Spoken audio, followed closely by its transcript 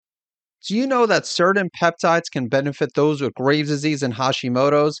Do you know that certain peptides can benefit those with Graves' disease and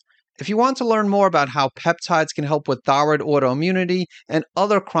Hashimoto's? If you want to learn more about how peptides can help with thyroid autoimmunity and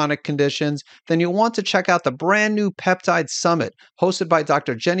other chronic conditions, then you'll want to check out the brand new Peptide Summit hosted by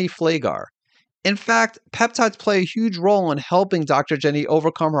Dr. Jenny Flagar. In fact, peptides play a huge role in helping Dr. Jenny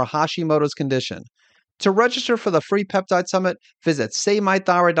overcome her Hashimoto's condition. To register for the free Peptide Summit, visit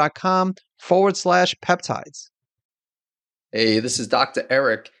savemythyroid.com/peptides. Hey, this is Dr.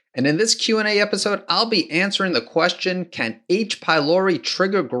 Eric, and in this Q&A episode, I'll be answering the question, can H. pylori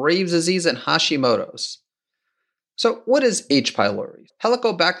trigger Graves' disease and Hashimoto's? So what is H. pylori?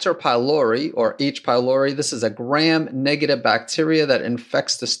 Helicobacter pylori, or H. pylori, this is a gram-negative bacteria that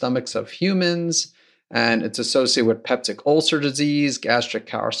infects the stomachs of humans, and it's associated with peptic ulcer disease, gastric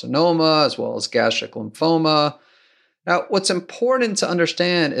carcinoma, as well as gastric lymphoma. Now, what's important to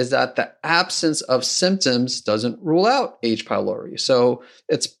understand is that the absence of symptoms doesn't rule out H. pylori. So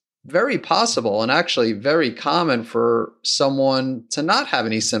it's very possible and actually very common for someone to not have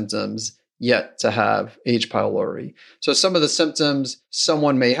any symptoms yet to have H. pylori. So some of the symptoms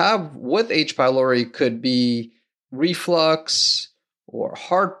someone may have with H. pylori could be reflux or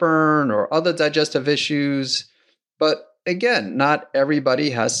heartburn or other digestive issues. But again, not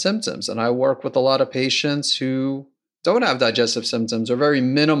everybody has symptoms. And I work with a lot of patients who don't have digestive symptoms or very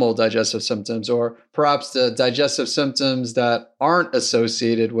minimal digestive symptoms, or perhaps the digestive symptoms that aren't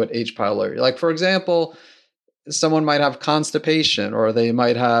associated with H. pylori. Like, for example, someone might have constipation, or they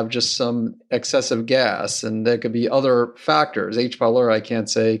might have just some excessive gas, and there could be other factors. H. pylori, I can't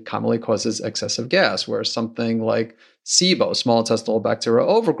say, commonly causes excessive gas, whereas something like SIBO, small intestinal bacterial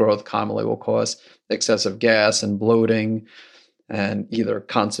overgrowth, commonly will cause excessive gas and bloating and either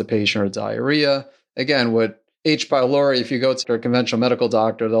constipation or diarrhea. Again, with H. pylori, if you go to a conventional medical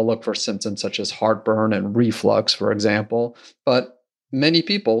doctor, they'll look for symptoms such as heartburn and reflux, for example. But many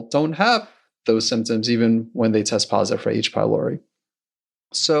people don't have those symptoms even when they test positive for H. pylori.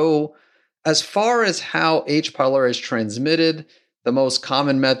 So as far as how H. pylori is transmitted, the most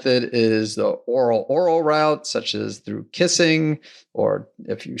common method is the oral route, such as through kissing, or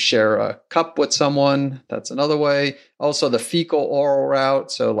if you share a cup with someone, that's another way. Also, the fecal oral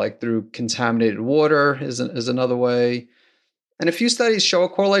route, so like through contaminated water is another way. And a few studies show a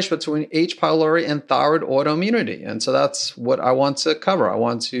correlation between H. pylori and thyroid autoimmunity. And so that's what I want to cover. I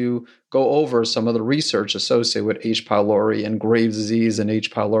want to go over some of the research associated with H. pylori and Graves' disease and H.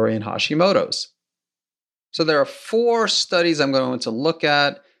 pylori and Hashimoto's. So there are 4 studies I'm going to look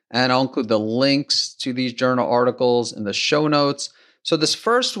at, and I'll include the links to these journal articles in the show notes. So this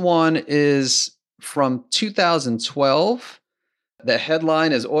first one is from 2012. The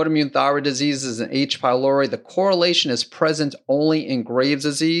headline is Autoimmune Thyroid Diseases and H. pylori. The correlation is present only in Graves'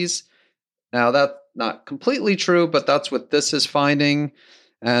 disease. Now, that's not completely true, but that's what this is finding.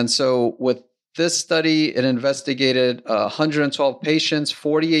 And so with this study, it investigated 112 patients,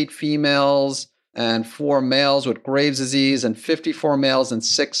 48 females, and 4 males with Graves' disease, and 54 males and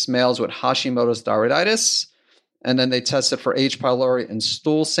 6 males with Hashimoto's thyroiditis. And then they tested for H. pylori in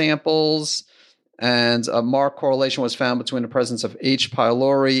stool samples. And a marked correlation was found between the presence of H.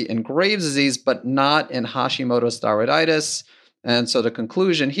 pylori in Graves' disease, but not in Hashimoto's thyroiditis. And so the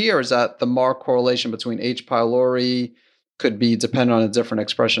conclusion here is that the marked correlation between H. pylori could be dependent on a different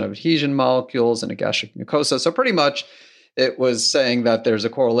expression of adhesion molecules in a gastric mucosa. So pretty much it was saying that there's a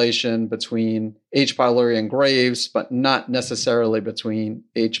correlation between H. pylori and Graves, but not necessarily between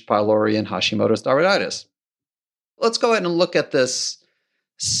H. pylori and Hashimoto's thyroiditis. Let's go ahead and look at this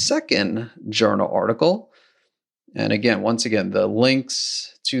second journal article. And again, once again, the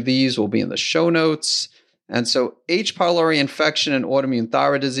links to these will be in the show notes. And so H. pylori infection and autoimmune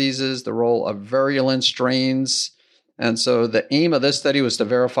thyroid diseases, the role of virulent strains. And so the aim of this study was to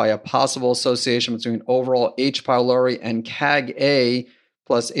verify a possible association between overall H. pylori and CAG-A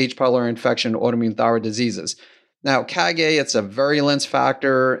plus H. pylori infection and autoimmune thyroid diseases. Now, CAG-A, it's a virulence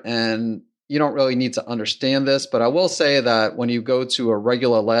factor, and you don't really need to understand this, but I will say that when you go to a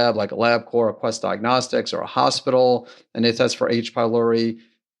regular lab, like a LabCorp or Quest Diagnostics or a hospital, and they test for H. pylori,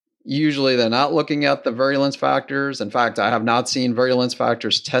 usually they're not looking at the virulence factors. In fact, I have not seen virulence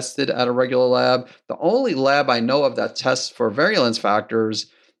factors tested at a regular lab. The only lab I know of that tests for virulence factors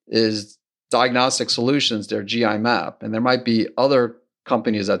is Diagnostic Solutions, their GI map. And there might be other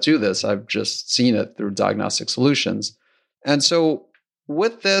companies that do this. I've just seen it through Diagnostic Solutions. And so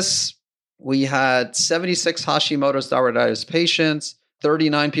with this, we had 76 Hashimoto's thyroiditis patients,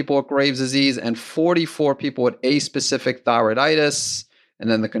 39 people with Graves' disease, and 44 people with aspecific thyroiditis. And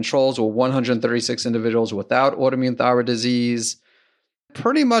then the controls were 136 individuals without autoimmune thyroid disease.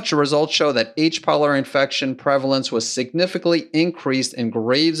 Pretty much the results show that H. pylori infection prevalence was significantly increased in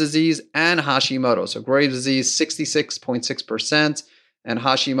Graves' disease and Hashimoto. So Graves' disease, 66.6%, and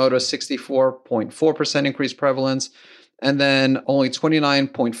Hashimoto, 64.4% increased prevalence. And then only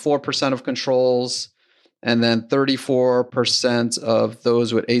 29.4% of controls, and then 34% of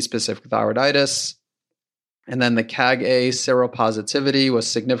those with aspecific thyroiditis. And then the CAG-A seropositivity was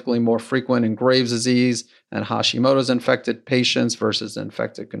significantly more frequent in Graves' disease and Hashimoto's infected patients versus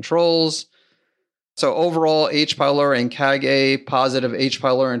infected controls. So overall, H. pylori and CAG-A positive H.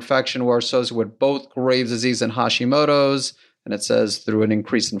 pylori infection were associated with both Graves' disease and Hashimoto's. And it says through an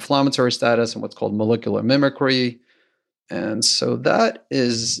increased inflammatory status and what's called molecular mimicry. And so that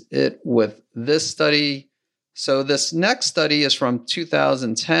is it with this study. So this next study is from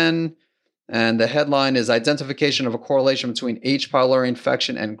 2010. And the headline is Identification of a Correlation Between H. pylori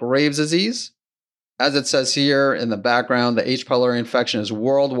Infection and Graves' Disease. As it says here in the background, the H. pylori infection is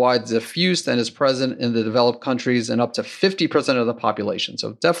worldwide diffused and is present in the developed countries in up to 50% of the population.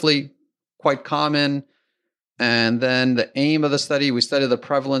 So definitely quite common. And then the aim of the study, we studied the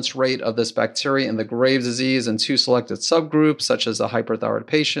prevalence rate of this bacteria in the Graves' disease in two selected subgroups, such as the hyperthyroid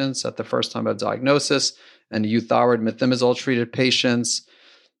patients at the first time of diagnosis and euthyroid methimazole-treated patients.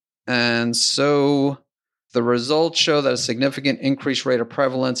 And so the results show that a significant increased rate of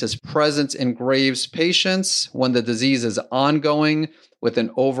prevalence is present in Graves' patients when the disease is ongoing, with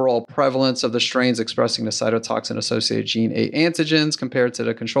an overall prevalence of the strains expressing the cytotoxin-associated gene A antigens compared to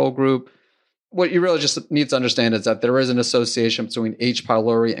the control group. What you really just need to understand is that there is an association between H.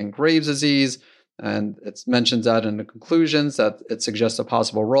 pylori and Graves' disease, and it mentions that in the conclusions that it suggests a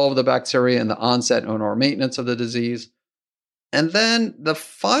possible role of the bacteria in the onset and/or maintenance of the disease. And then the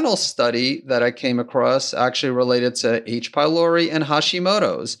final study that I came across actually related to H. pylori and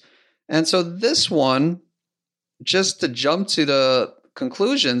Hashimoto's. And so this one, just to jump to the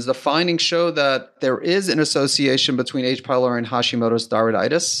conclusions, the findings show that there is an association between H. pylori and Hashimoto's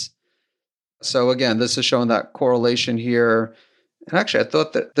thyroiditis. So again, this is showing that correlation here. And actually, I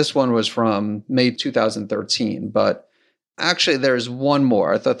thought that this one was from May 2013, but actually there's one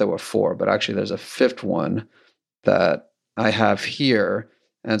more. I thought there were four, but actually there's a fifth one that I have here.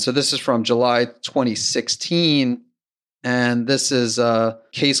 And so this is from July 2016. And this is a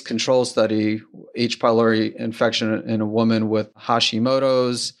case control study, H. pylori infection in a woman with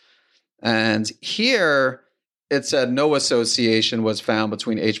Hashimoto's. And here it said no association was found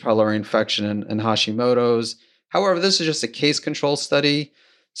between H. pylori infection and Hashimoto's. However, this is just a case control study.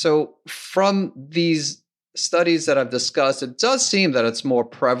 So from these studies that I've discussed, it does seem that it's more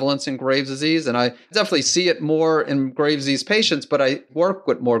prevalent in Graves' disease, and I definitely see it more in Graves' disease patients, but I work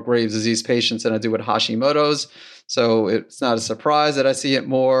with more Graves' disease patients than I do with Hashimoto's, so it's not a surprise that I see it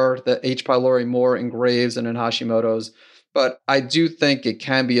more, the H. pylori more in Graves than in Hashimoto's, but I do think it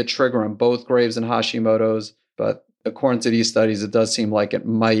can be a trigger in both Graves and Hashimoto's, but according to these studies, it does seem like it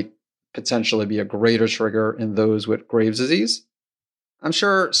might potentially be a greater trigger in those with Graves' disease. I'm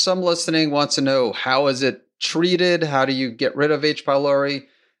sure some listening wants to know, how is it treated? How do you get rid of H. pylori?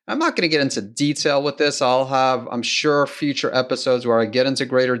 I'm not going to get into detail with this. I'll have, I'm sure, future episodes where I get into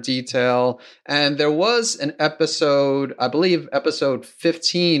greater detail. And there was an episode, I believe episode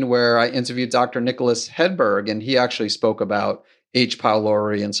 15, where I interviewed Dr. Nicholas Hedberg, and he actually spoke about H.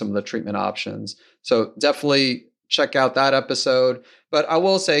 pylori and some of the treatment options. So definitely check out that episode. But I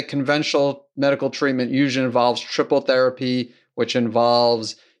will say conventional medical treatment usually involves triple therapy, which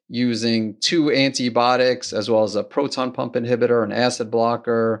involves using 2 antibiotics as well as a proton pump inhibitor, an acid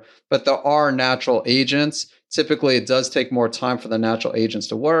blocker. But there are natural agents. Typically, it does take more time for the natural agents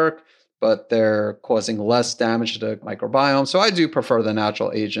to work, but they're causing less damage to the microbiome. So I do prefer the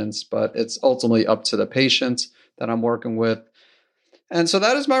natural agents, but it's ultimately up to the patient that I'm working with. And so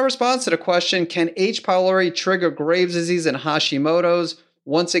that is my response to the question, can H. pylori trigger Graves' disease and Hashimoto's?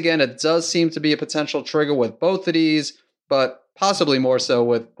 Once again, it does seem to be a potential trigger with both of these, but possibly more so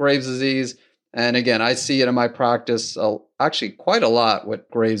with Graves' disease. And again, I see it in my practice actually quite a lot with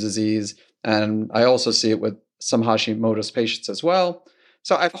Graves' disease. And I also see it with some Hashimoto's patients as well.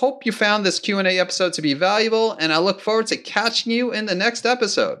 So I hope you found this Q&A episode to be valuable, and I look forward to catching you in the next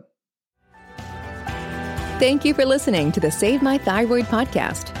episode. Thank you for listening to the Save My Thyroid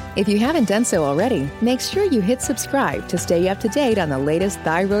podcast. If you haven't done so already, make sure you hit subscribe to stay up to date on the latest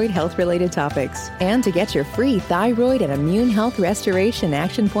thyroid health-related topics. And to get your free thyroid and immune health restoration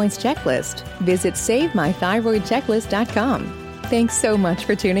action points checklist, visit SaveMyThyroidChecklist.com. Thanks so much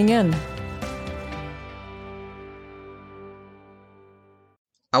for tuning in.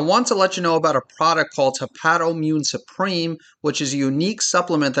 I want to let you know about a product called Hepatoimmune Supreme, which is a unique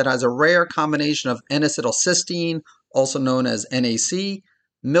supplement that has a rare combination of N-acetylcysteine, also known as NAC,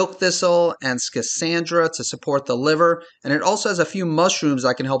 milk thistle, and schisandra to support the liver. And it also has a few mushrooms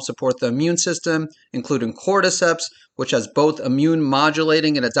that can help support the immune system, including cordyceps, which has both immune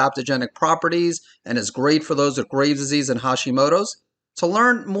modulating and adaptogenic properties and is great for those with Graves' disease and Hashimoto's. To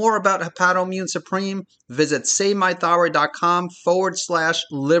learn more about Hepatoimmune Supreme, visit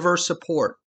SaveMyThyroid.com/liver support.